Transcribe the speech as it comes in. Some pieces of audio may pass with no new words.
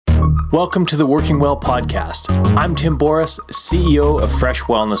Welcome to the Working Well podcast. I'm Tim Boris, CEO of Fresh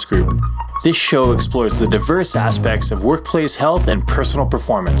Wellness Group. This show explores the diverse aspects of workplace health and personal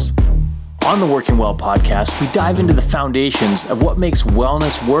performance. On the Working Well podcast, we dive into the foundations of what makes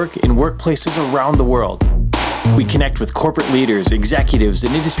wellness work in workplaces around the world. We connect with corporate leaders, executives,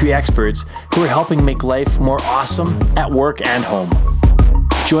 and industry experts who are helping make life more awesome at work and home.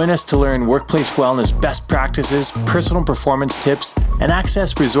 Join us to learn workplace wellness best practices, personal performance tips, and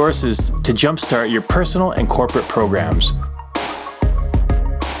access resources to jumpstart your personal and corporate programs.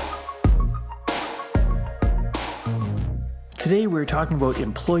 Today, we're talking about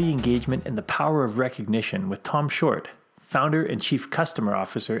employee engagement and the power of recognition with Tom Short, founder and chief customer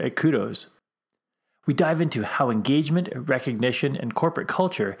officer at Kudos. We dive into how engagement, recognition, and corporate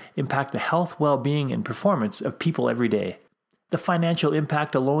culture impact the health, well-being, and performance of people every day. The financial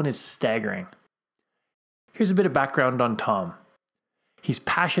impact alone is staggering. Here's a bit of background on Tom. He's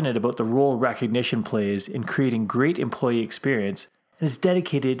passionate about the role recognition plays in creating great employee experience and is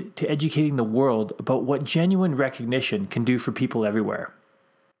dedicated to educating the world about what genuine recognition can do for people everywhere.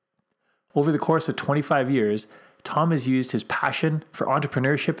 Over the course of 25 years, Tom has used his passion for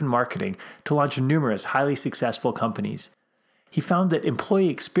entrepreneurship and marketing to launch numerous highly successful companies. He found that employee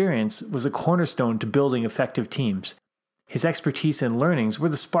experience was a cornerstone to building effective teams. His expertise and learnings were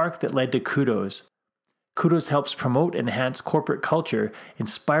the spark that led to Kudos. Kudos helps promote and enhance corporate culture,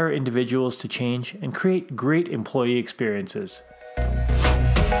 inspire individuals to change, and create great employee experiences.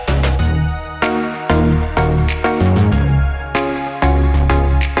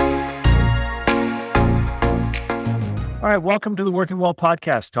 All right, welcome to the Working Well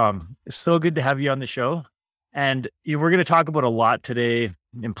podcast, Tom. It's so good to have you on the show. And we're going to talk about a lot today,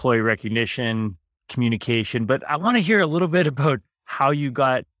 employee recognition, communication, but I want to hear a little bit about how you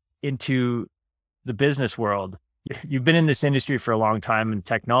got into the business world. You've been in this industry for a long time in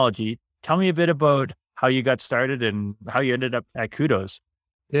technology. Tell me a bit about how you got started and how you ended up at Kudos.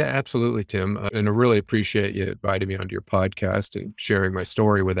 Yeah, absolutely, Tim. And I really appreciate you inviting me onto your podcast and sharing my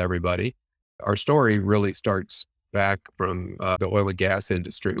story with everybody. Our story really starts back from the oil and gas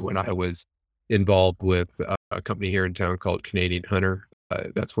industry when I was involved with a company here in town called Canadian Hunter.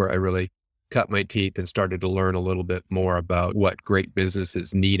 That's where I really cut my teeth and started to learn a little bit more about what great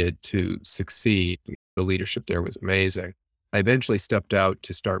businesses needed to succeed. The leadership there was amazing. I eventually stepped out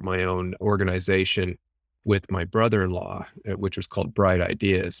to start my own organization with my brother-in-law, which was called Bright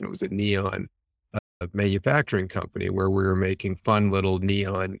Ideas. And it was a neon manufacturing company where we were making fun little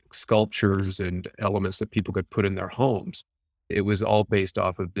neon sculptures and elements that people could put in their homes. It was all based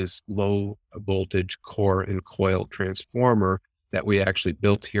off of this low voltage core and coil transformer that we actually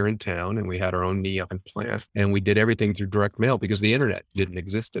built here in town, and we had our own neon plant, and we did everything through direct mail because the internet didn't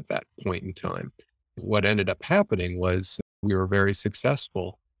exist at that point in time. What ended up happening was we were very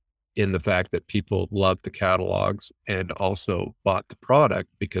successful in the fact that people loved the catalogs and also bought the product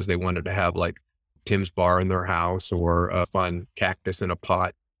because they wanted to have like Tim's bar in their house or a fun cactus in a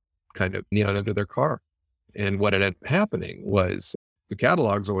pot kind of neon under their car. And what ended up happening was the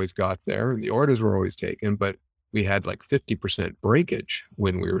catalogs always got there and the orders were always taken, but we had like 50% breakage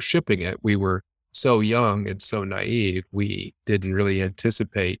when we were shipping it. We were so young and so naive, we didn't really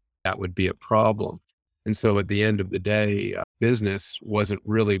anticipate that would be a problem. And so at the end of the day, business wasn't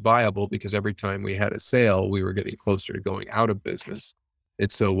really viable because every time we had a sale, we were getting closer to going out of business.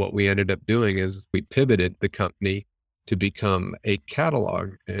 And so what we ended up doing is we pivoted the company to become a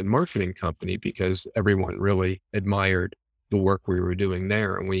catalog and marketing company because everyone really admired the work we were doing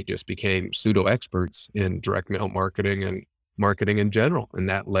there. And we just became pseudo experts in direct mail marketing and marketing in general. And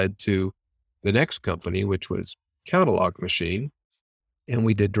that led to the next company, which was Catalog Machine. And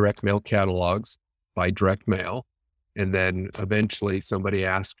we did direct mail catalogs by direct mail. And then eventually somebody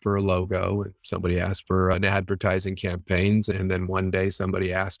asked for a logo and somebody asked for an advertising campaigns. And then one day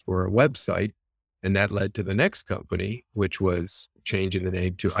somebody asked for a website. And that led to the next company, which was changing the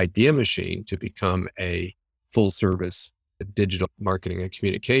name to Idea Machine to become a full service digital marketing and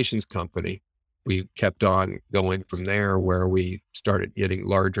communications company. We kept on going from there where we started getting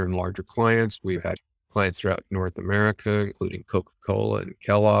larger and larger clients. We've had clients throughout North America, including Coca-Cola and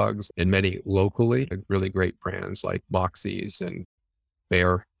Kellogg's and many locally, really great brands like Moxie's and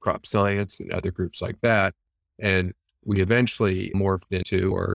Bayer Crop Science and other groups like that. And we eventually morphed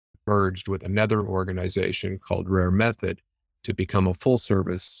into or merged with another organization called Rare Method to become a full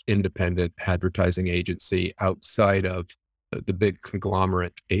service independent advertising agency outside of the big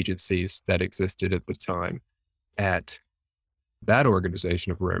conglomerate agencies that existed at the time. At that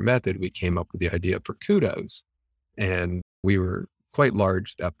organization of Rare Method, we came up with the idea for Kudos. And we were quite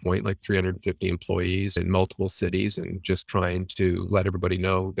large at that point, like 350 employees in multiple cities, and just trying to let everybody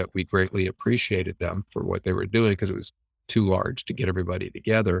know that we greatly appreciated them for what they were doing because it was too large to get everybody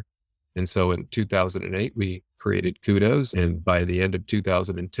together. And so in 2008, we created Kudos. And by the end of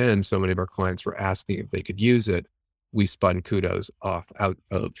 2010, so many of our clients were asking if they could use it. We spun Kudos off out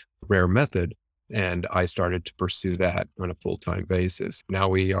of Rare Method. And I started to pursue that on a full-time basis. Now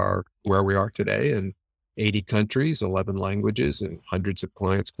we are where we are today in 80 countries, 11 languages, and hundreds of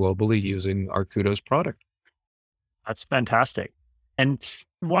clients globally using our Kudos product. That's fantastic. And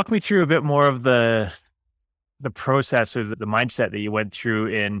walk me through a bit more of the process or the mindset that you went through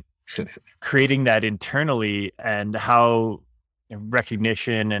in creating that internally, and how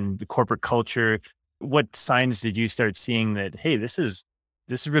recognition and the corporate culture, what signs did you start seeing that, hey, this is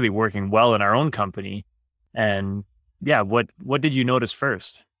really working well in our own company? And yeah, what did you notice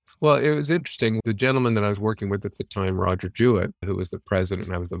first? Well, it was interesting. The gentleman that I was working with at the time, Roger Jewett, who was the president,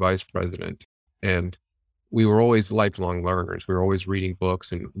 and I was the vice president, and we were always lifelong learners. We were always reading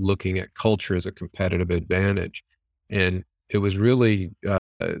books and looking at culture as a competitive advantage. And it was really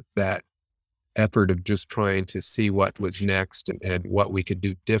that effort of just trying to see what was next and what we could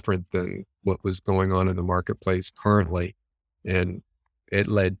do different than what was going on in the marketplace currently. And it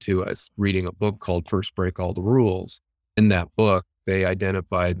led to us reading a book called First Break All the Rules. In that book, they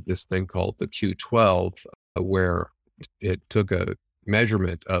identified this thing called the Q12, where it took a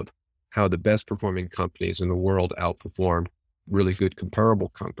measurement of how the best performing companies in the world outperformed really good comparable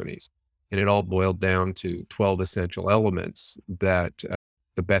companies. And it all boiled down to 12 essential elements that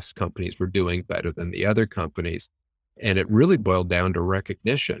the best companies were doing better than the other companies. And it really boiled down to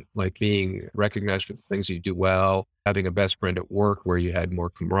recognition, like being recognized for the things you do well, having a best friend at work where you had more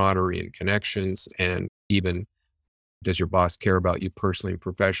camaraderie and connections, and even does your boss care about you personally and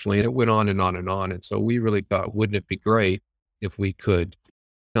professionally? And it went on and on and on. And so we really thought, wouldn't it be great if we could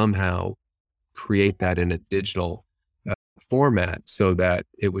somehow create that in a digital format so that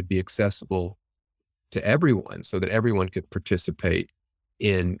it would be accessible to everyone, so that everyone could participate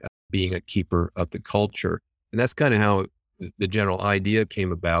in being a keeper of the culture. And that's kind of how the general idea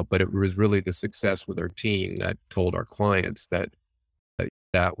came about, but it was really the success with our team that told our clients that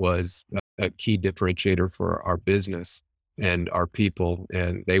that was a key differentiator for our business and our people.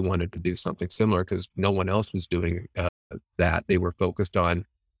 And they wanted to do something similar because no one else was doing that. They were focused on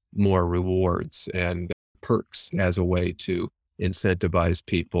more rewards and perks as a way to incentivize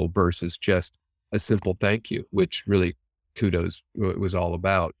people versus just a simple thank you, which really Kudos was all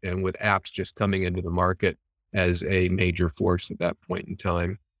about. And with apps just coming into the market as a major force at that point in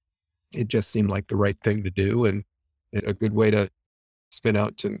time, it just seemed like the right thing to do and a good way to spin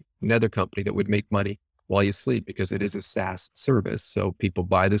out to another company that would make money while you sleep, because it is a SaaS service. So people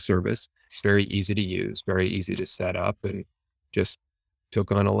buy the service. It's very easy to use, very easy to set up, and just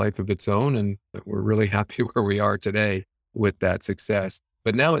took on a life of its own. And we're really happy where we are today with that success.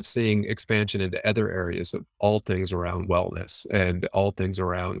 But now it's seeing expansion into other areas of all things around wellness and all things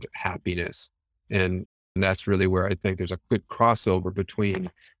around happiness. And that's really where I think there's a good crossover between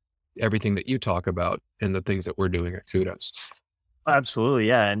everything that you talk about and the things that we're doing at Kudos. Absolutely,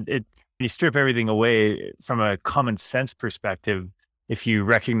 yeah. And you strip everything away from a common sense perspective. If you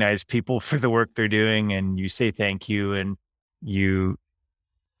recognize people for the work they're doing and you say thank you and you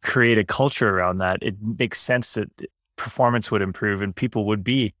create a culture around that, it makes sense that performance would improve and people would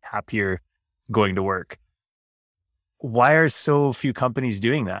be happier going to work. Why are so few companies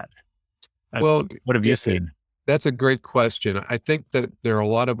doing that? Well, What have you seen? that's a great question. I think that there are a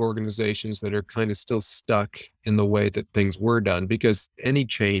lot of organizations that are kind of still stuck in the way that things were done, because any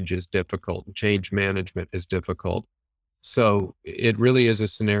change is difficult. Change management is difficult. So it really is a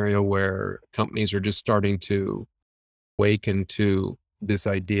scenario where companies are just starting to awaken to this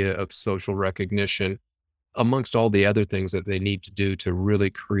idea of social recognition amongst all the other things that they need to do to really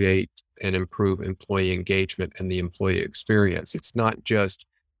create and improve employee engagement and the employee experience. It's not just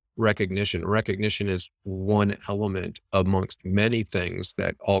recognition. Recognition is one element amongst many things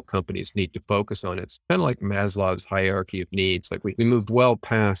that all companies need to focus on. It's kind of like Maslow's hierarchy of needs. Like we moved well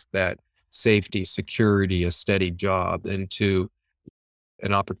past that safety, security, a steady job into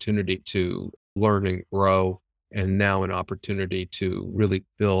an opportunity to learn and grow, and now an opportunity to really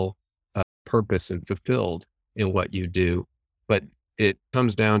feel purpose and fulfilled in what you do. But it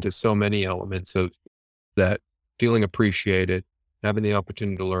comes down to so many elements of that: feeling appreciated, having the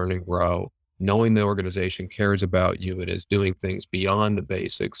opportunity to learn and grow, knowing the organization cares about you and is doing things beyond the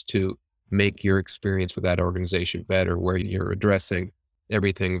basics to make your experience with that organization better, where you're addressing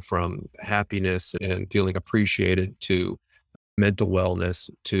everything from happiness and feeling appreciated to mental wellness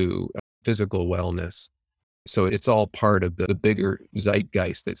to physical wellness. So it's all part of the bigger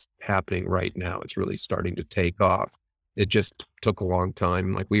zeitgeist that's happening right now. It's really starting to take off. It just took a long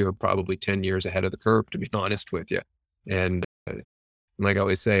time. Like we were probably 10 years ahead of the curve, to be honest with you. And like I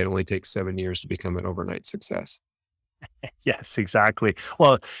always say, it only takes 7 years to become an overnight success. Yes, exactly.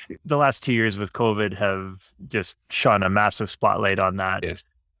 Well, the last 2 years with COVID have just shone a massive spotlight on that. Yes.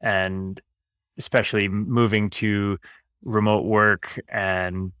 And especially moving to remote work,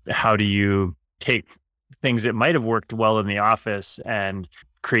 and how do you take things that might have worked well in the office and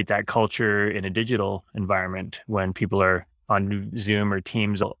create that culture in a digital environment when people are on Zoom or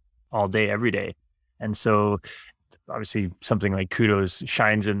Teams all day, every day. And so obviously something like Kudos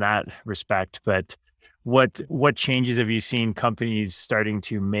shines in that respect. But what changes have you seen companies starting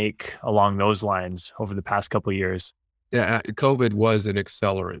to make along those lines over the past couple of years? Yeah. COVID was an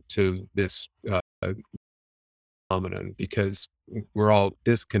accelerant to this phenomenon because we're all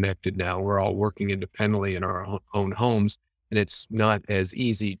disconnected now. We're all working independently in our own homes, and it's not as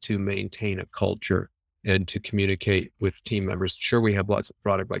easy to maintain a culture and to communicate with team members. Sure, we have lots of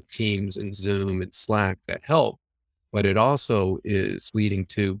product like Teams and Zoom and Slack that help, but it also is leading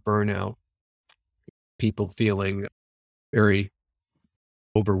to burnout, people feeling very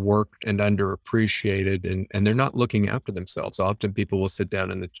overworked and underappreciated, and they're not looking after themselves. Often people will sit down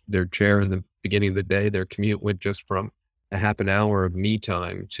in their chair in the beginning of the day. Their commute went just from a half an hour of me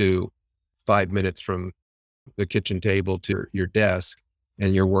time to 5 minutes from the kitchen table to your desk,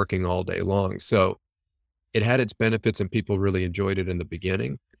 and you're working all day long. So it had its benefits and people really enjoyed it in the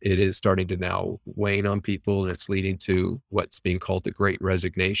beginning. It is starting to now wane on people, and it's leading to what's being called the great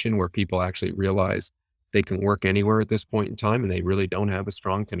resignation, where people actually realize they can work anywhere at this point in time and they really don't have a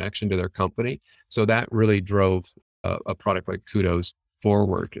strong connection to their company. So that really drove a product like Kudos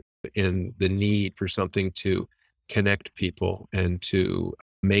forward in the need for something to connect people and to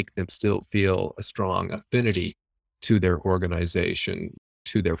make them still feel a strong affinity to their organization,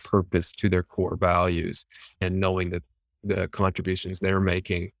 to their purpose, to their core values, and knowing that the contributions they're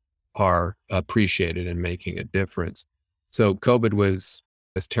making are appreciated and making a difference. So COVID was,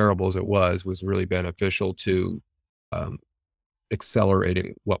 as terrible as it was really beneficial to um,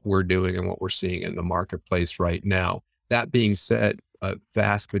 accelerating what we're doing and what we're seeing in the marketplace right now. That being said, a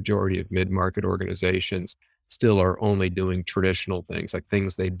vast majority of mid-market organizations still are only doing traditional things, like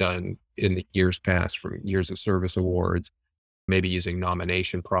things they've done in the years past, from years of service awards, maybe using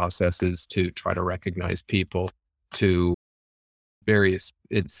nomination processes to try to recognize people, to various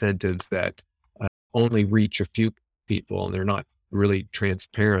incentives that only reach a few people, and they're not really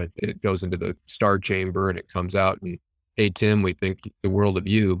transparent. It goes into the star chamber and it comes out and, hey, Tim, we think the world of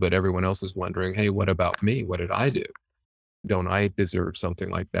you, but everyone else is wondering, hey, what about me? What did I do? Don't I deserve something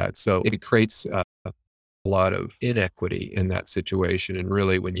like that? So it creates a lot of inequity in that situation. And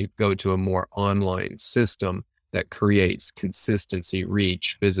really, when you go to a more online system that creates consistency,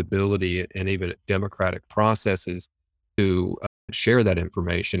 reach, visibility, and even democratic processes to share that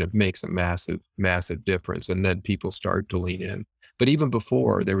information, it makes a massive, massive difference. And then people start to lean in. But even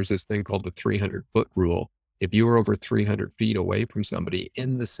before, there was this thing called the 300-foot rule. If you were over 300 feet away from somebody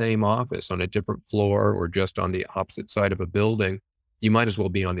in the same office on a different floor or just on the opposite side of a building, you might as well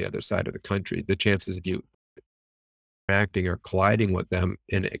be on the other side of the country. The chances of you interacting or colliding with them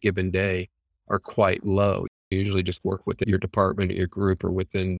in a given day are quite low. You usually just work with your department or your group or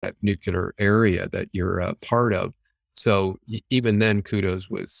within that nuclear area that you're a part of. So even then, Kudos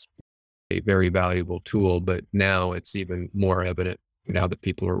was a very valuable tool, but now it's even more evident now that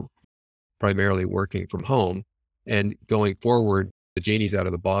people are primarily working from home. And going forward, the genie's out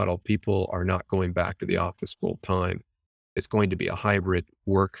of the bottle. People are not going back to the office full time. It's going to be a hybrid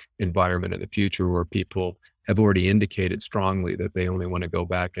work environment in the future where people have already indicated strongly that they only want to go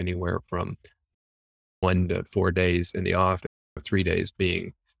back anywhere from 1 to 4 days in the office, 3 days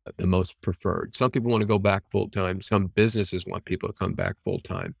being the most preferred. Some people want to go back full time. Some businesses want people to come back full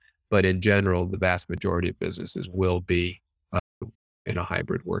time. But in general, the vast majority of businesses will be in a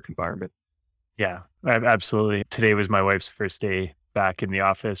hybrid work environment. Yeah, absolutely. Today was my wife's first day back in the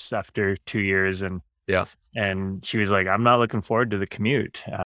office after 2 years, and Yeah. she was like, "I'm not looking forward to the commute."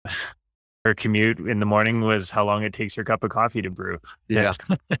 Her commute in the morning was how long it takes her cup of coffee to brew. Yeah.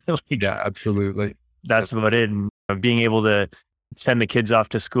 Like, Yeah, absolutely. that's about it. And being able to send the kids off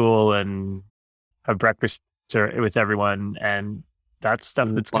to school and have breakfast with everyone, and that's stuff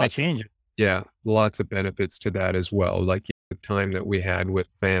that's going to change. Yeah, lots of benefits to that as well. Like the time that we had with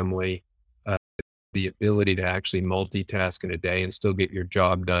family, uh, the ability to actually multitask in a day and still get your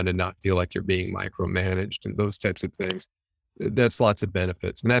job done and not feel like you're being micromanaged and those types of things. That's lots of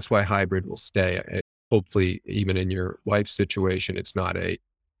benefits. And that's why hybrid will stay. Hopefully, even in your wife's situation, it's not a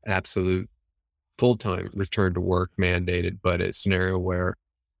absolute full-time return to work mandated, but a scenario where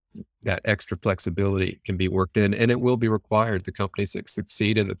that extra flexibility can be worked in, and it will be required. The companies that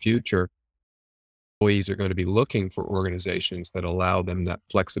succeed in the future, employees are going to be looking for organizations that allow them that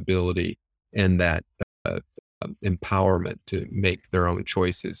flexibility and that uh, empowerment to make their own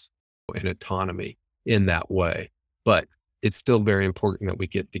choices and autonomy in that way. But it's still very important that we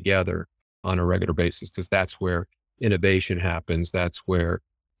get together on a regular basis, because that's where innovation happens. That's where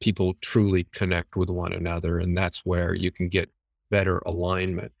people truly connect with one another. And that's where you can get better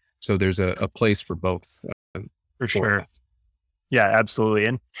alignment. So there's a place for both. For sure. That. Yeah, absolutely.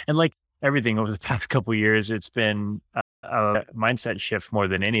 And like everything over the past couple of years, it's been a mindset shift more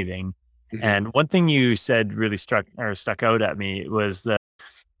than anything. Mhm. And one thing you said really stuck out at me was that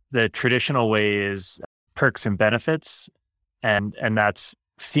the traditional way is perks and benefits, and that's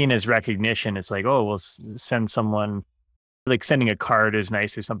seen as recognition. It's like, oh, we'll send someone, like sending a card is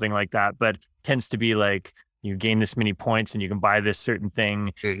nice or something like that, but tends to be like you gain this many points and you can buy this certain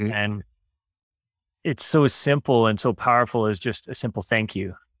thing. Mhm. And it's so simple and so powerful as just a simple thank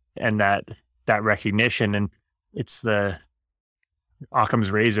you and that recognition. And it's the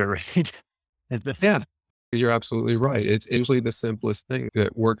Occam's razor, right? Yeah, you're absolutely right. It's usually the simplest thing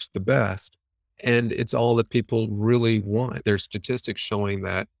that works the best. And it's all that people really want. There's statistics showing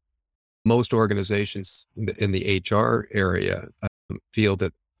that most organizations in the HR area feel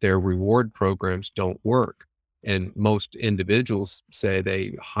that their reward programs don't work. And most individuals say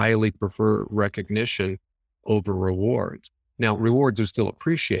they highly prefer recognition over rewards. Now, rewards are still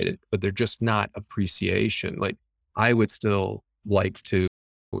appreciated, but they're just not appreciation. Like, I would still like to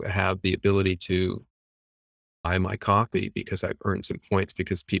have the ability to buy my coffee because I've earned some points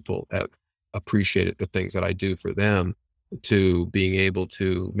because people have appreciated the things that I do for them, to being able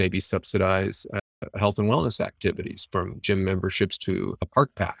to maybe subsidize health and wellness activities, from gym memberships to a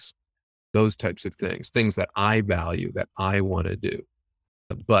park pass, those types of things that I value, that I want to do.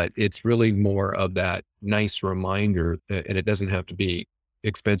 But it's really more of that nice reminder and it doesn't have to be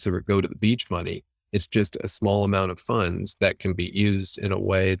expensive or go to the beach money. It's just a small amount of funds that can be used in a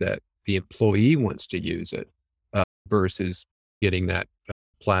way that the employee wants to use it, versus getting that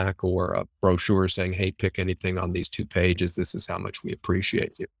plaque or a brochure saying, hey, pick anything on these 2 pages. This is how much we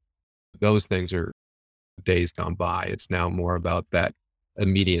appreciate you. Those things are days gone by. It's now more about that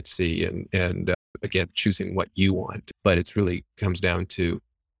immediacy and again, choosing what you want. But it's really comes down to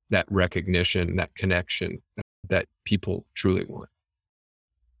that recognition, that connection that people truly want.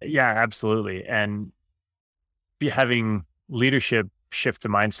 Yeah, absolutely. And having leadership shift the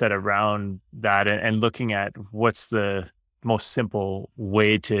mindset around that, and looking at what's the most simple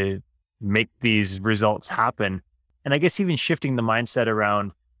way to make these results happen. And I guess even shifting the mindset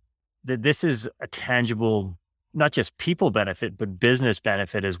around that this is a tangible, not just people benefit, but business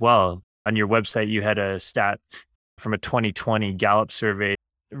benefit as well. On your website, you had a stat from a 2020 Gallup survey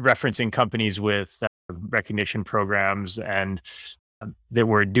referencing companies with recognition programs and that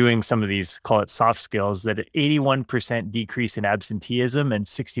were doing some of these, call it soft skills, that 81% decrease in absenteeism and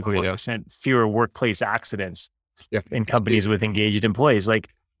 64% fewer workplace accidents in companies with engaged employees. Like,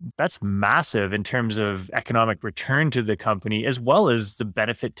 that's massive in terms of economic return to the company, as well as the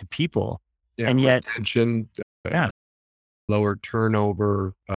benefit to people. Yeah, and yet, retention, yeah, lower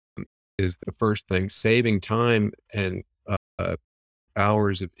turnover is the first thing. Saving time and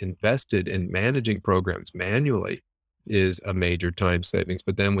hours of invested in managing programs manually is a major time savings.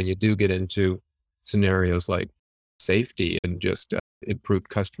 But then when you do get into scenarios like safety and just improved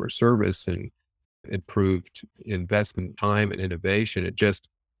customer service and improved investment time and innovation, it just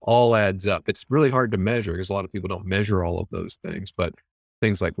all adds up. It's really hard to measure because a lot of people don't measure all of those things, but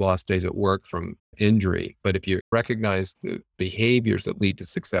things like lost days at work from injury. But if you recognize the behaviors that lead to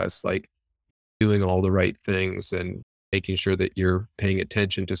success, like doing all the right things and making sure that you're paying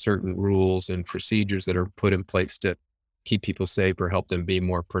attention to certain rules and procedures that are put in place to keep people safe or help them be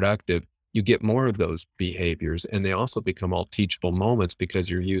more productive, you get more of those behaviors. And they also become all teachable moments because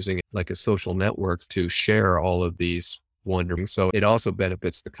you're using it like a social network to share all of these wonderful. So it also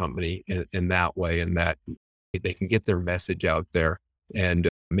benefits the company in that way, and that they can get their message out there and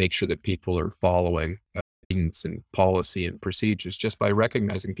make sure that people are following guidance and policy and procedures just by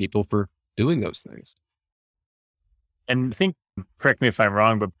recognizing people for doing those things. And I think, correct me if I'm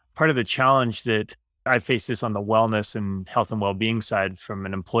wrong, but part of the challenge that I face this on the wellness and health and well-being side from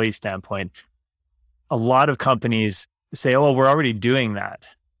an employee standpoint, a lot of companies say, oh, well, we're already doing that.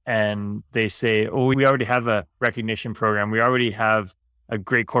 And they say, oh, we already have a recognition program. We already have a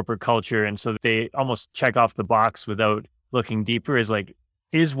great corporate culture. And so they almost check off the box without looking deeper, is like,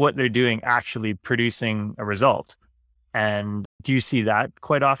 is what they're doing actually producing a result? And do you see that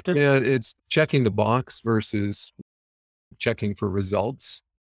quite often? Yeah, it's checking the box versus checking for results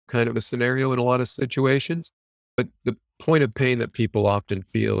kind of a scenario in a lot of situations. But the point of pain that people often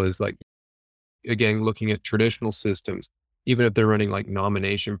feel is like, again, looking at traditional systems, even if they're running like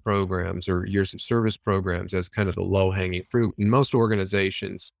nomination programs or years of service programs as kind of the low hanging fruit. And most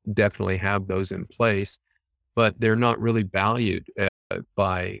organizations definitely have those in place, but they're not really valued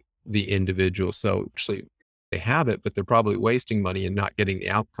by the individual. So actually they have it, but they're probably wasting money and not getting the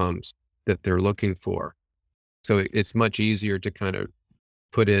outcomes that they're looking for. So it's much easier to kind of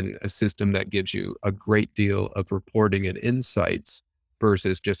put in a system that gives you a great deal of reporting and insights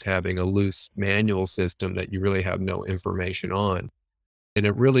versus just having a loose manual system that you really have no information on. And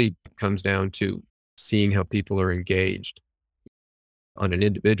it really comes down to seeing how people are engaged on an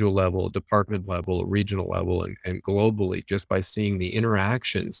individual level, department level, regional level, and globally, just by seeing the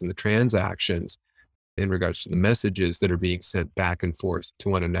interactions and the transactions in regards to the messages that are being sent back and forth to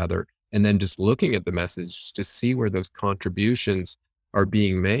one another. And then just looking at the message to see where those contributions are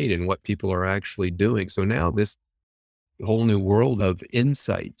being made and what people are actually doing. So now this whole new world of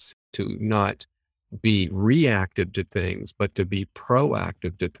insights to not be reactive to things, but to be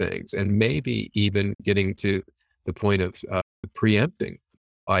proactive to things, and maybe even getting to the point of preempting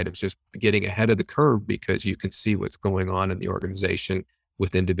items, just getting ahead of the curve because you can see what's going on in the organization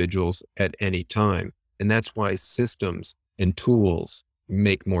with individuals at any time. And that's why systems and tools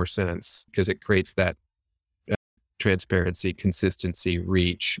make more sense because it creates that transparency, consistency,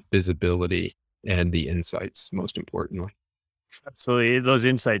 reach, visibility, and the insights, most importantly. Absolutely. Those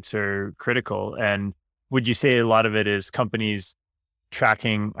insights are critical. And would you say a lot of it is companies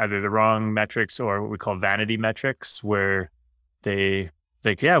tracking either the wrong metrics or what we call vanity metrics, where they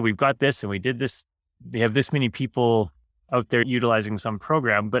like, yeah, we've got this and we did this. They have this many people out there utilizing some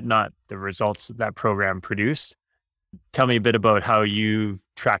program, but not the results that that program produced. Tell me a bit about how you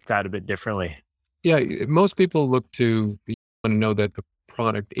track that a bit differently. Yeah, most people look to want to know that the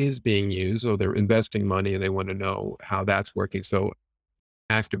product is being used, or they're investing money and they want to know how that's working. So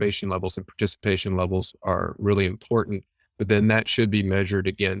activation levels and participation levels are really important, but then that should be measured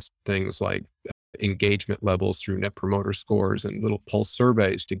against things like engagement levels through net promoter scores and little pulse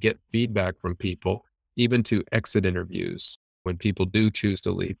surveys to get feedback from people, even to exit interviews. When people do choose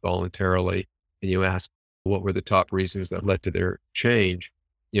to leave voluntarily and you ask what were the top reasons that led to their change,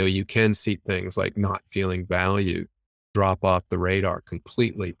 you can see things like not feeling valued drop off the radar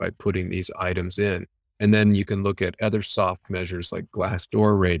completely by putting these items in. And then you can look at other soft measures like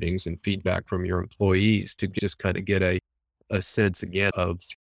Glassdoor ratings and feedback from your employees to just kind of get a sense again of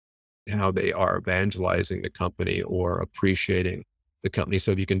how they are evangelizing the company or appreciating the company.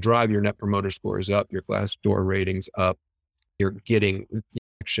 So if you can drive your net promoter scores up, your Glassdoor ratings up, you're getting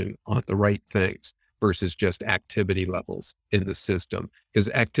action on the right things versus just activity levels in the system. Because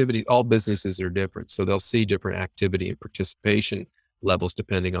activity, all businesses are different. So they'll see different activity and participation levels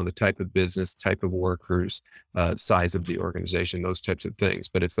depending on the type of business, type of workers, size of the organization, those types of things.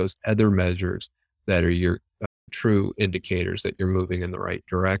 But it's those other measures that are your true indicators that you're moving in the right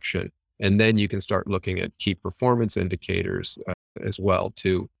direction. And then you can start looking at key performance indicators as well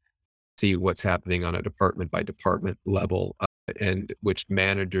to see what's happening on a department by department level and which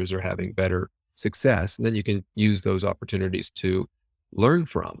managers are having better success. And then you can use those opportunities to learn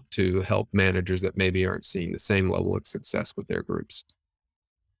from to help managers that maybe aren't seeing the same level of success with their groups.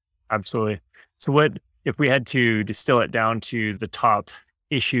 Absolutely. So what if we had to distill it down to the top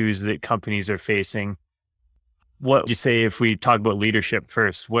issues that companies are facing? What would you say if we talk about leadership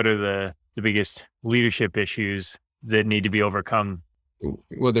first? What are the biggest leadership issues that need to be overcome?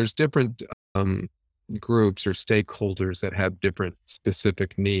 Well, there's different groups or stakeholders that have different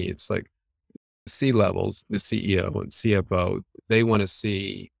specific needs. Like C levels, the CEO and CFO, they want to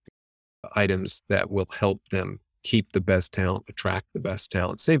see items that will help them keep the best talent, attract the best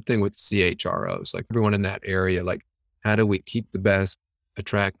talent. Same thing with CHROs, like everyone in that area, like how do we keep the best,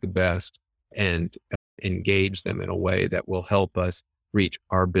 attract the best, and engage them in a way that will help us reach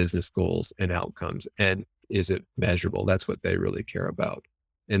our business goals and outcomes? And is it measurable? That's what they really care about.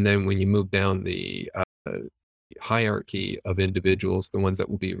 And then when you move down the hierarchy of individuals, the ones that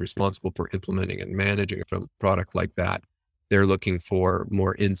will be responsible for implementing and managing a product like that, they're looking for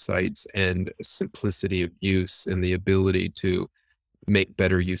more insights and simplicity of use and the ability to make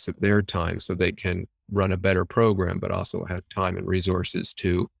better use of their time so they can run a better program, but also have time and resources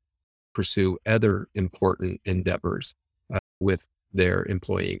to pursue other important endeavors with their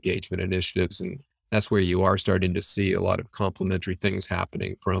employee engagement initiatives. And that's where you are starting to see a lot of complementary things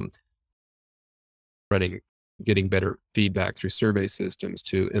happening, from getting better feedback through survey systems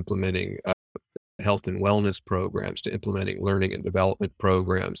to implementing health and wellness programs to implementing learning and development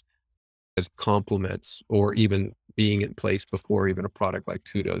programs as complements, or even being in place before even a product like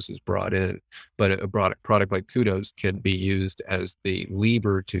Kudos is brought in. But a product like Kudos can be used as the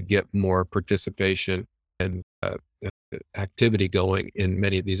lever to get more participation and activity going in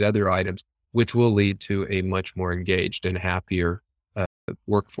many of these other items, which will lead to a much more engaged and happier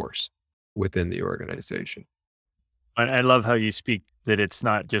workforce within the organization. I love how you speak that it's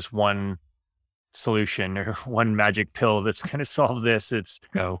not just one solution or one magic pill that's going to solve this. It's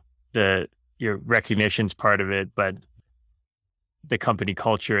No. the your recognition's part of it, but the company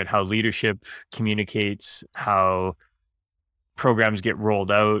culture and how leadership communicates, how programs get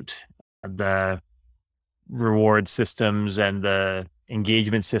rolled out, the reward systems and the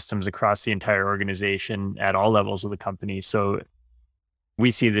engagement systems across the entire organization at all levels of the company. So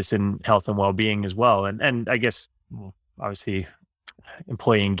we see this in health and well-being as well. And I guess obviously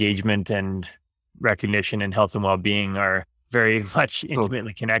employee engagement and recognition and health and well-being are very much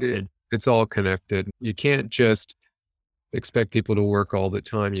intimately connected. It's all connected. You can't just expect people to work all the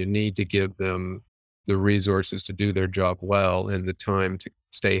time. You need to give them the resources to do their job well and the time to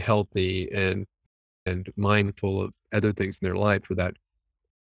stay healthy and mindful of other things in their life for that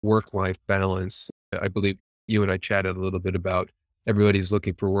work-life balance. I believe you and I chatted a little bit about everybody's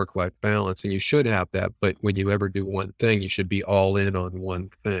looking for work-life balance, and you should have that. But when you ever do one thing, you should be all in on one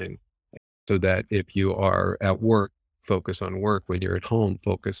thing, so that if you are at work, focus on work. When you're at home,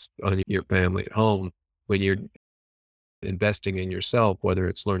 focus on your family at home. When you're investing in yourself, whether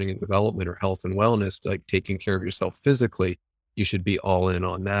it's learning and development or health and wellness, like taking care of yourself physically, you should be all in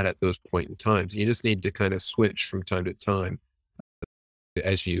on that at those point in times. You just need to kind of switch from time to time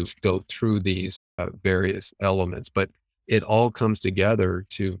as you go through these various elements. But it all comes together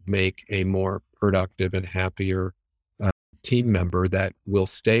to make a more productive and happier team member that will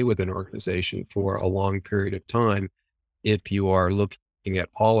stay with an organization for a long period of time if you are looking at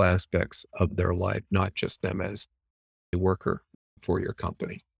all aspects of their life, not just them as a worker for your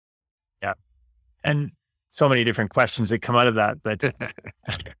company. Yeah. And so many different questions that come out of that. But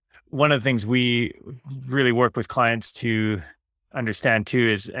one of the things we really work with clients to understand too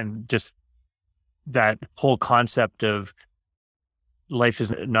is, and just that whole concept of life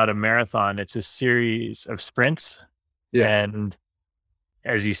is not a marathon, it's a series of sprints. Yes. And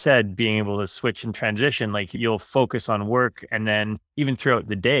as you said, being able to switch and transition, like you'll focus on work, and then even throughout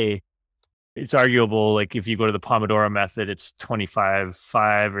the day, it's arguable, like if you go to the Pomodoro method, it's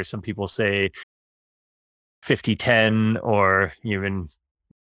 25-5, or some people say 50-10, or even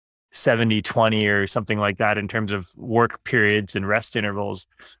 70-20 or something like that in terms of work periods and rest intervals.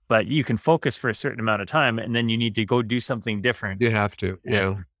 But you can focus for a certain amount of time, and then you need to go do something different. You have to,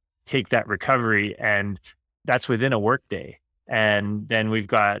 yeah. Take that recovery, and that's within a work day. And then we've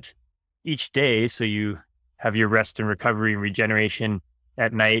got each day, so you have your rest and recovery and regeneration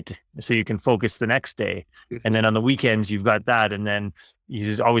at night, so you can focus the next day. And then on the weekends, you've got that. And then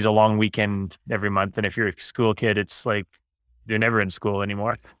there's always a long weekend every month. And if you're a school kid, it's like they're never in school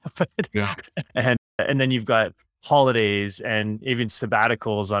anymore. Yeah. And then you've got holidays and even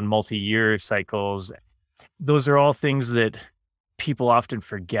sabbaticals on multi-year cycles. Those are all things that people often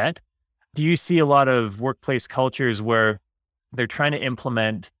forget. Do you see a lot of workplace cultures where they're trying to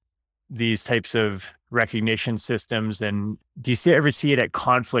implement these types of recognition systems? And do you ever see it at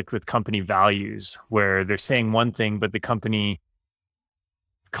conflict with company values, where they're saying one thing, but the company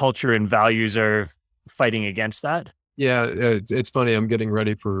culture and values are fighting against that? Yeah, it's funny. I'm getting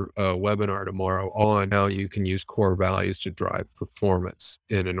ready for a webinar tomorrow on how you can use core values to drive performance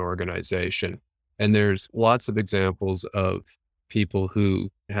in an organization. And there's lots of examples of people who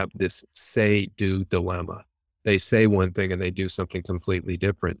have this say-do dilemma. They say one thing and they do something completely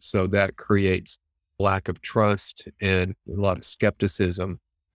different. So that creates lack of trust and a lot of skepticism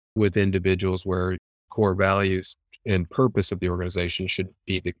with individuals, where core values and purpose of the organization should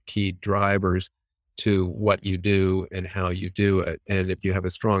be the key drivers to what you do and how you do it. And if you have a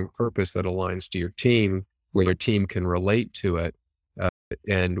strong purpose that aligns to your team, where your team can relate to it,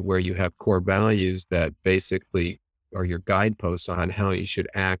 and where you have core values that basically are your guideposts on how you should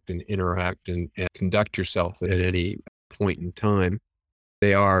act and interact and conduct yourself at any point in time,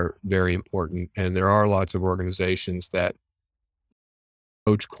 they are very important. And there are lots of organizations that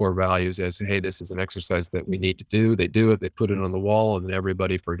approach core values as, hey, this is an exercise that we need to do. They do it, they put it on the wall, and then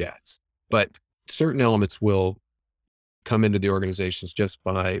everybody forgets. But certain elements will come into the organizations just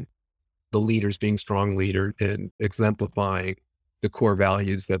by the leaders being strong leaders and exemplifying the core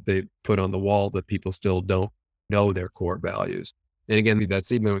values that they put on the wall, but people still don't know their core values. And again,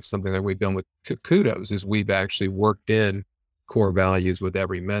 that's even something that we've done with Kudos, is we've actually worked in core values with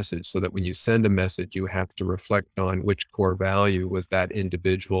every message, so that when you send a message, you have to reflect on which core value was that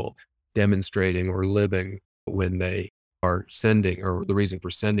individual demonstrating or living when they are sending, or the reason for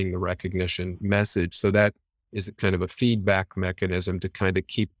sending the recognition message. So that is kind of a feedback mechanism to kind of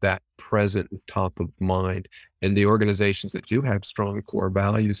keep that present and top of mind. And the organizations that do have strong core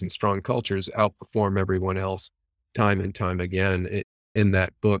values and strong cultures outperform everyone else time and time again. In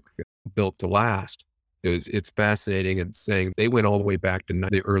that book, Built to Last, it's fascinating and saying they went all the way back to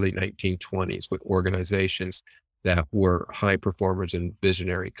the early 1920s with organizations that were high performers and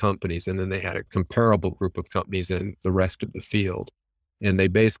visionary companies. And then they had a comparable group of companies in the rest of the field. And they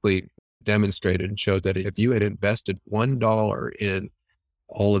basically demonstrated and showed that if you had invested $1 in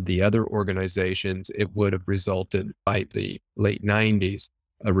all of the other organizations, it would have resulted by the late 90s,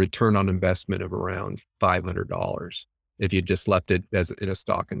 a return on investment of around $500 if you just left it as in a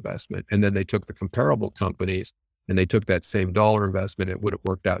stock investment. And then they took the comparable companies and they took that same dollar investment, it would have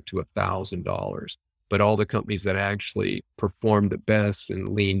worked out to $1,000. But all the companies that actually performed the best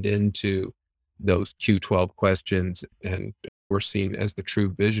and leaned into those Q12 questions and were seen as the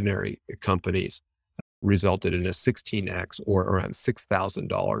true visionary companies resulted in a 16x or around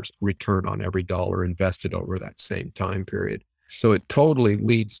 $6,000 return on every dollar invested over that same time period. So it totally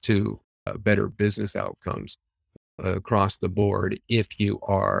leads to better business outcomes across the board if you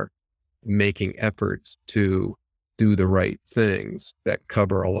are making efforts to do the right things that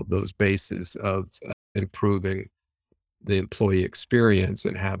cover all of those bases of improving the employee experience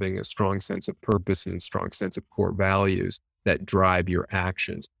and having a strong sense of purpose and strong sense of core values that drive your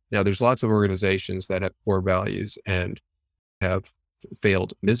actions. Now, there's lots of organizations that have core values and have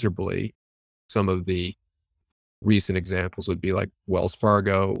failed miserably. Some of the recent examples would be like Wells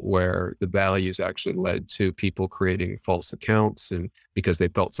Fargo, where the values actually led to people creating false accounts, and because they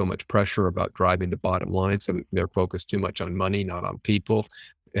felt so much pressure about driving the bottom line. So they're focused too much on money, not on people.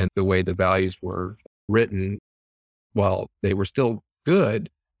 And the way the values were written, while they were still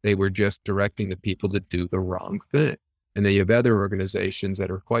good, they were just directing the people to do the wrong thing. And then you have other organizations that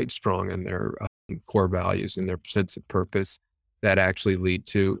are quite strong in their core values and their sense of purpose that actually lead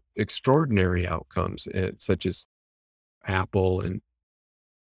to extraordinary outcomes, such as Apple and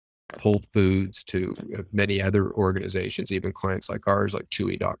Whole Foods, to many other organizations, even clients like ours, like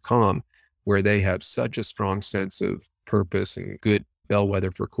Chewy.com, where they have such a strong sense of purpose and good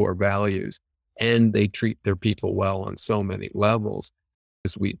bellwether for core values. And they treat their people well on so many levels,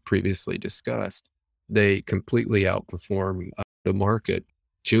 as we previously discussed. They completely outperform the market.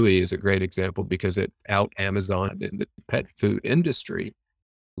 Chewy is a great example because it out Amazoned in the pet food industry,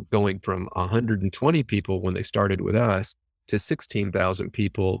 going from 120 people when they started with us to 16,000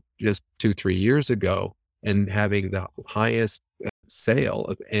 people just 2-3 years ago, and having the highest sale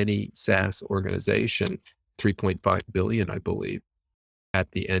of any SaaS organization, 3.5 billion, I believe,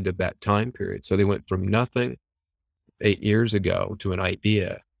 at the end of that time period. So they went from nothing 8 years ago to an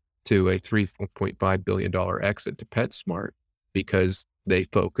idea to a $3.5 billion exit to PetSmart, because they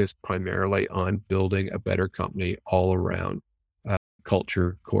focused primarily on building a better company all around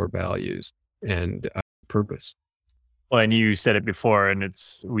culture, core values, and purpose. Well, and you said it before, and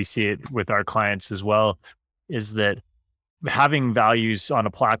we see it with our clients as well, is that having values on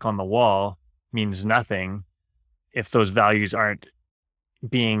a plaque on the wall means nothing if those values aren't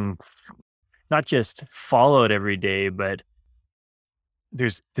being not just followed every day, but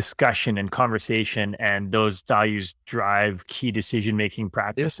there's discussion and conversation, and those values drive key decision-making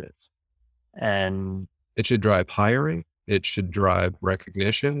practices. And it should drive hiring. It should drive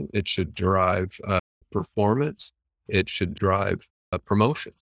recognition. It should drive performance. It should drive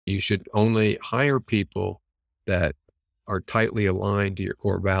promotion. You should only hire people that are tightly aligned to your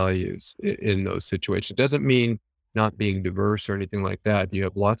core values in those situations. It doesn't mean not being diverse or anything like that. You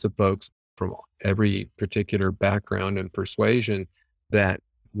have lots of folks from every particular background and persuasion that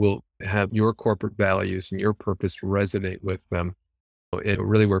will have your corporate values and your purpose resonate with them. And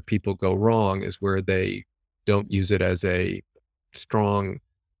really where people go wrong is where they don't use it as a strong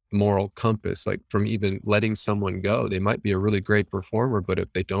moral compass, like from even letting someone go. They might be a really great performer, but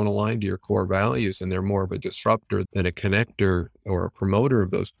if they don't align to your core values and they're more of a disruptor than a connector or a promoter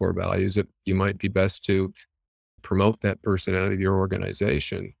of those core values, you might be best to promote that person out of your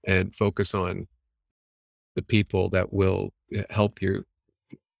organization and focus on the people that will help you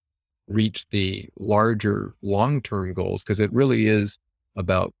reach the larger long-term goals, because it really is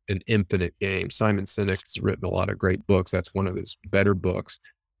about an infinite game. Simon Sinek's written a lot of great books. That's one of his better books,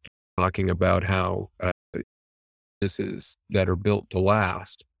 talking about how businesses that are built to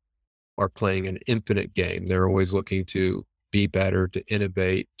last are playing an infinite game. They're always looking to be better, to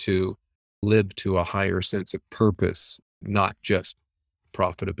innovate, to live to a higher sense of purpose not just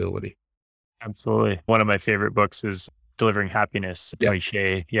profitability. Absolutely. One of my favorite books is Delivering Happiness, Yeah. Tony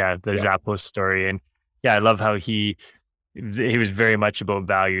Hsieh. Yeah, the Yeah. Zappos story. And yeah, I love how he was very much about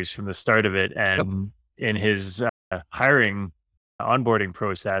values from the start of it. Yep. And in his hiring onboarding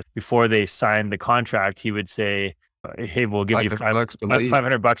process, before they signed the contract, he would say, "Hey, we'll give you $500 to leave.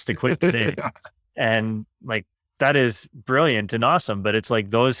 $500 to quit today." And like, that is brilliant and awesome. But it's like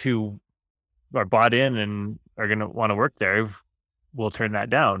those who are bought in and are going to want to work there will turn that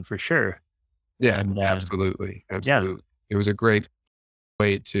down for sure. Yeah, And absolutely. yeah, Absolutely. It was a great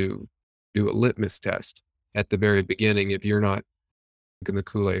way to do a litmus test at the very beginning. If you're not drinking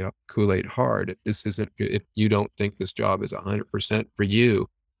the Kool-Aid hard, if this isn't, if you don't think this job is 100% for you,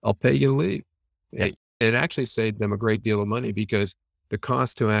 I'll pay you to leave. yeah, It actually saved them a great deal of money because the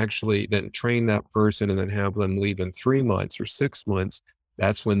cost to actually then train that person and then have them leave in 3 months or 6 months,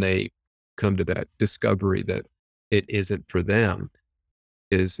 that's when they come to that discovery that it isn't for them,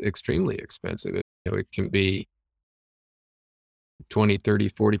 is extremely expensive. It can be 20, 30,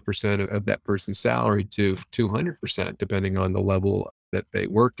 40% of that person's salary to 200%, depending on the level that they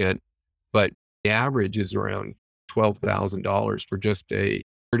work at. But the average is around $12,000 for just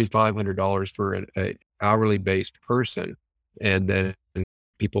 $3,500 for an hourly based person. And then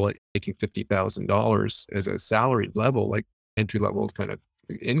people making $50,000 as a salaried level, like entry level kind of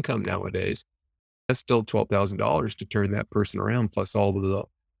income nowadays, that's still $12,000 to turn that person around, plus all of the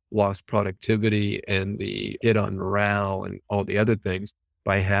lost productivity and the hit on morale and all the other things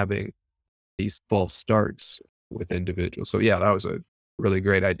by having these false starts with individuals. So yeah, that was a really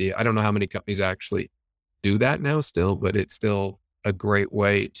great idea. I don't know how many companies actually do that now still, but it's still a great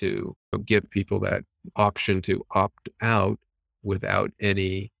way to give people that option to opt out without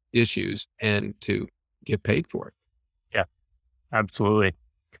any issues and to get paid for it. yeah, absolutely.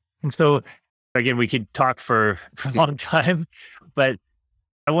 And so again, we could talk for a long time, but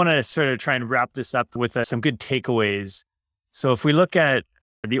I want to sort of try and wrap this up with some good takeaways. So if we look at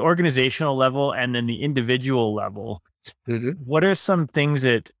the organizational level and then the individual level, Mhm. what are some things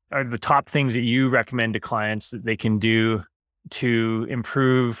that are the top things that you recommend to clients that they can do to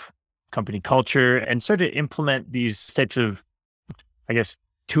improve company culture and sort of implement these types of, I guess,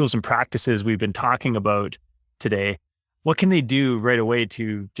 tools and practices we've been talking about today? What can they do right away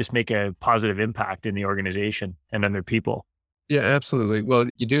to just make a positive impact in the organization and on their people? Yeah, absolutely. Well,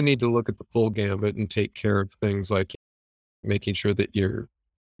 you do need to look at the full gambit and take care of things like making sure that you're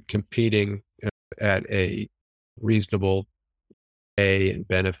competing at a reasonable pay and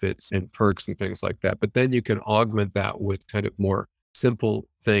benefits and perks and things like that. But then you can augment that with kind of more simple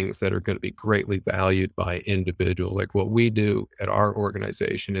things that are going to be greatly valued by individual. Like what we do at our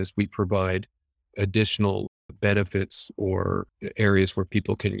organization is we provide additional benefits or areas where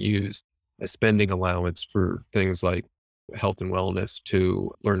people can use a spending allowance for things like health and wellness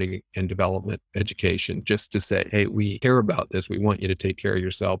to learning and development education, just to say, hey, we care about this. We want you to take care of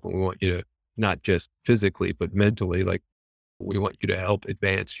yourself and we want you to not just physically, but mentally, like we want you to help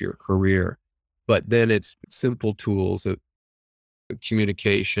advance your career. But then it's simple tools of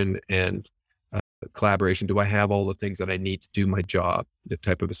communication and collaboration. Do I have all the things that I need to do my job, the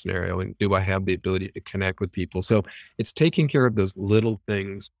type of a scenario? And do I have the ability to connect with people? So it's taking care of those little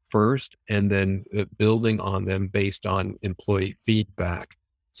things first and then building on them based on employee feedback.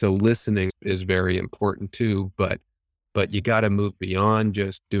 So listening is very important too, but you got to move beyond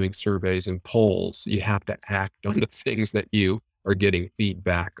just doing surveys and polls. You have to act on the things that you are getting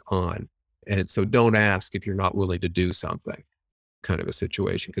feedback on. And so don't ask if you're not willing to do something, kind of a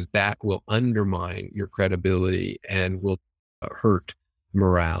situation, because that will undermine your credibility and will hurt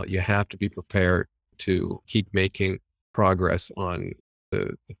morale. You have to be prepared to keep making progress on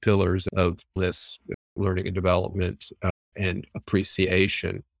the pillars of this learning and development and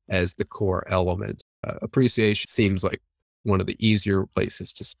appreciation as the core element. Appreciation seems like one of the easier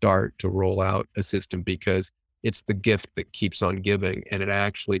places to start to roll out a system because it's the gift that keeps on giving and it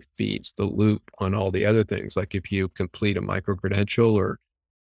actually feeds the loop on all the other things. Like if you complete a micro credential or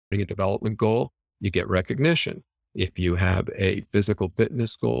a development goal, you get recognition. If you have a physical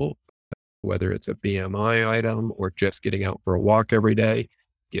fitness goal, whether it's a BMI item or just getting out for a walk every day,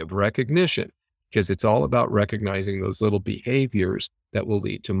 give recognition because it's all about recognizing those little behaviors that will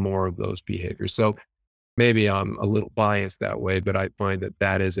lead to more of those behaviors. So maybe I'm a little biased that way, but I find that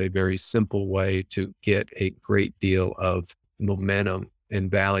that is a very simple way to get a great deal of momentum and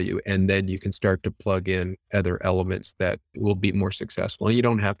value. And then you can start to plug in other elements that will be more successful. And you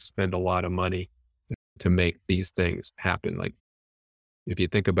don't have to spend a lot of money to make these things happen. Like if you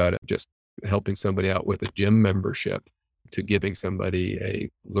think about it, just helping somebody out with a gym membership to giving somebody a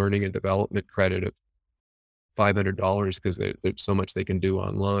learning and development credit of $500 because there's so much they can do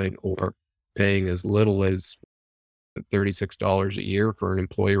online, or paying as little as $36 a year for an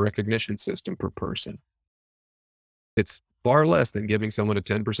employee recognition system per person. It's far less than giving someone a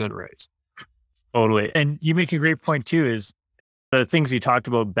 10% raise. Totally. And you make a great point too, is the things you talked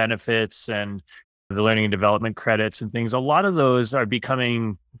about, benefits and the learning and development credits and things, a lot of those are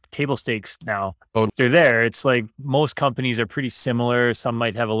becoming table stakes now. Totally. They're there. It's like most companies are pretty similar. Some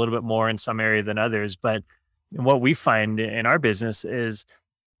might have a little bit more in some area than others. But what we find in our business is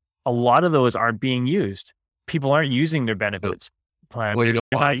a lot of those aren't being used. People aren't using their benefits plan. Well, you know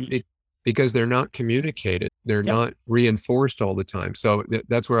They're why? not- Because they're not communicated. They're Yep. not reinforced all the time. So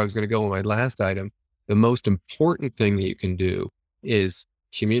that's where I was going to go with my last item. The most important thing that you can do is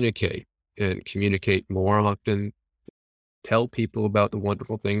communicate, and communicate more often. Tell people about the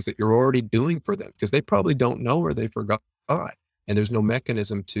wonderful things that you're already doing for them, because they probably don't know, or they forgot. And there's no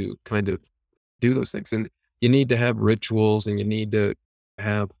mechanism to kind of do those things. And you need to have rituals, and you need to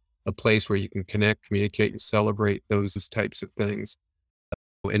have a place where you can connect, communicate, and celebrate those types of things,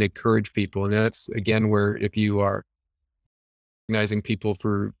 and encourage people. And that's again where, if you are recognizing people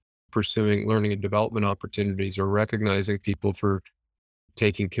for pursuing learning and development opportunities, or recognizing people for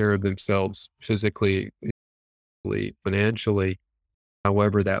taking care of themselves physically, financially,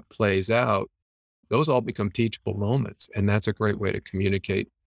 however that plays out, those all become teachable moments. And that's a great way to communicate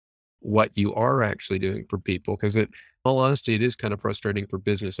what you are actually doing for people. Because in all honesty, it is kind of frustrating for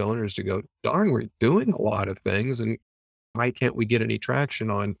business owners to go, darn, we're doing a lot of things, and why can't we get any traction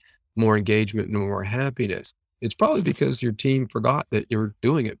on more engagement and more happiness? It's probably because your team forgot that you're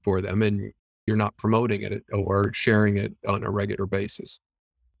doing it for them, and you're not promoting it or sharing it on a regular basis.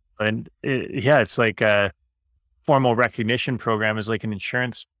 And it's like a formal recognition program is like an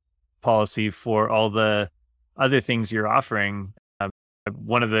insurance policy for all the other things you're offering.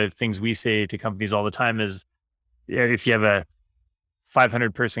 One of the things we say to companies all the time is, if you have a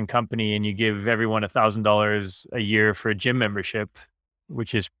 500 person company and you give everyone $1,000 a year for a gym membership,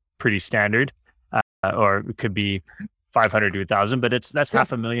 which is pretty standard, or it could be 500 to 1,000, but that's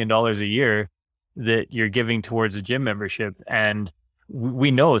 $500,000 a year that you're giving towards a gym membership. And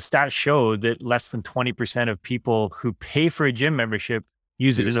we know stats show that less than 20% of people who pay for a gym membership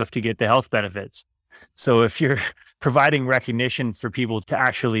use it enough to get the health benefits. So if you're providing recognition for people to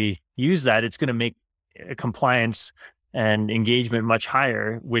actually use that, it's going to make compliance and engagement much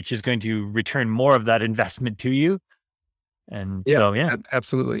higher, which is going to return more of that investment to you. And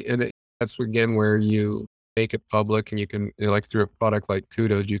Absolutely. And that's again where you make it public, and you can, like through a product like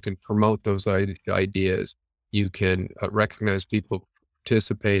Kudos, you can promote those ideas. You can recognize people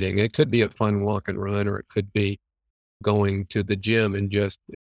participating. It could be a fun walk and run, or it could be going to the gym and just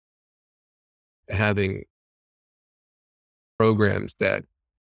having programs that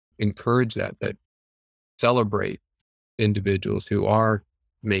encourage that celebrate individuals who are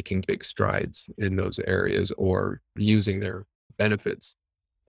making big strides in those areas, or using their benefits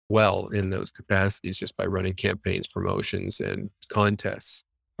well in those capacities, just by running campaigns, promotions, and contests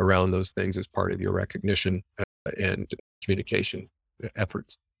around those things as part of your recognition and communication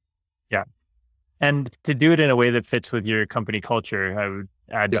efforts. Yeah. And to do it in a way that fits with your company culture, I would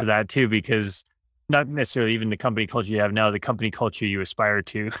add to that too, because not necessarily even the company culture you have now, the company culture you aspire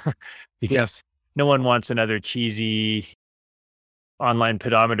to, because no one wants another cheesy online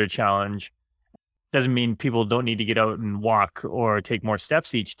pedometer challenge. Doesn't mean people don't need to get out and walk or take more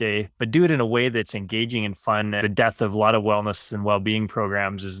steps each day, but do it in a way that's engaging and fun. The death of a lot of wellness and well-being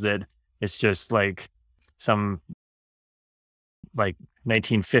programs is that it's just like some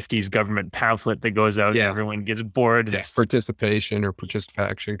 1950s government pamphlet that goes out and everyone gets bored. Participation or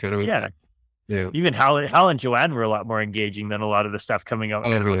participation kind of. Yeah. Even Hal and Joanne were a lot more engaging than a lot of the stuff coming out.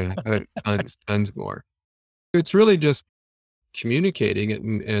 Tons more. It's really just communicating it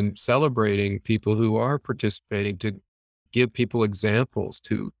and celebrating people who are participating, to give people examples,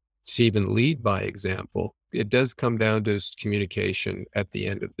 to even lead by example. It does come down to communication at the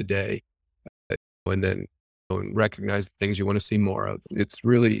end of the day, and then recognize the things you want to see more of. It's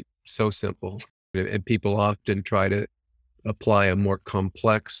really so simple. And people often try to apply a more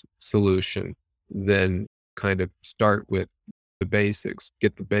complex solution than kind of start with the basics,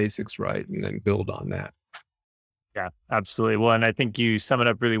 get the basics right, and then build on that. Yeah, absolutely. Well, and I think you sum it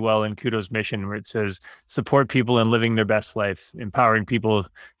up really well in Kudos' mission, where it says, support people in living their best life, empowering people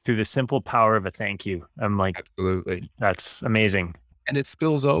through the simple power of a thank you. I'm like, absolutely. That's amazing. And it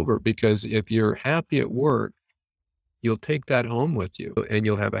spills over, because if you're happy at work, you'll take that home with you, and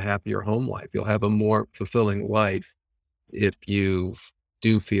you'll have a happier home life. You'll have a more fulfilling life if you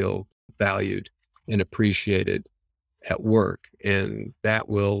do feel valued and appreciated at work. And that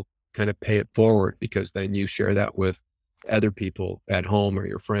will kind of pay it forward, because then you share that with other people at home or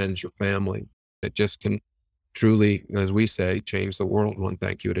your friends, your family. It just can truly, as we say, change the world one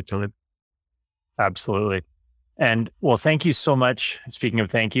thank you at a time. Absolutely. And well, thank you so much. Speaking of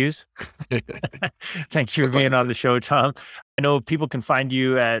thank yous, thank you for being on the show, Tom. I know people can find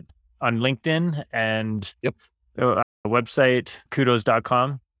you on LinkedIn and Yep. Website,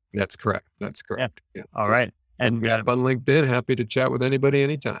 kudos.com. That's correct. That's correct. Yeah. All right. And on LinkedIn, happy to chat with anybody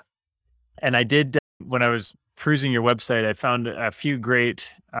anytime. And I did, when I was perusing your website, I found a few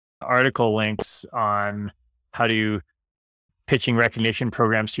great article links on how to pitching recognition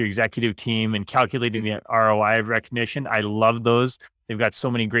programs to your executive team and calculating the ROI of recognition. I love those. They've got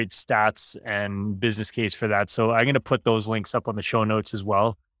so many great stats and business case for that. So I'm going to put those links up on the show notes as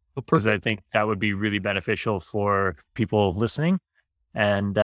well, because I think that would be really beneficial for people listening.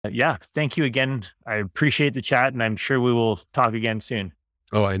 And thank you again. I appreciate the chat, and I'm sure we will talk again soon.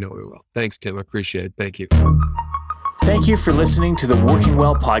 Oh, I know we will. Thanks, Tim. I appreciate it. Thank you. Thank you for listening to the Working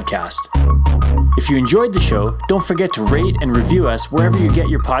Well podcast. If you enjoyed the show, don't forget to rate and review us wherever you get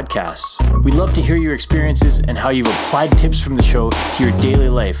your podcasts. We'd love to hear your experiences and how you've applied tips from the show to your daily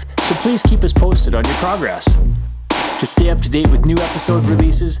life, so please keep us posted on your progress. To stay up to date with new episode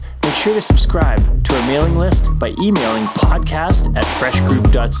releases, make sure to subscribe to our mailing list by emailing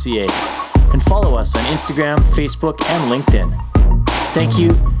podcast@freshgroup.ca and follow us on Instagram, Facebook, and LinkedIn. Thank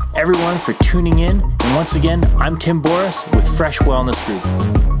you, everyone, for tuning in. And once again, I'm Tim Boris with Fresh Wellness Group.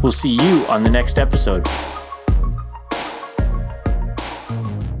 We'll see you on the next episode.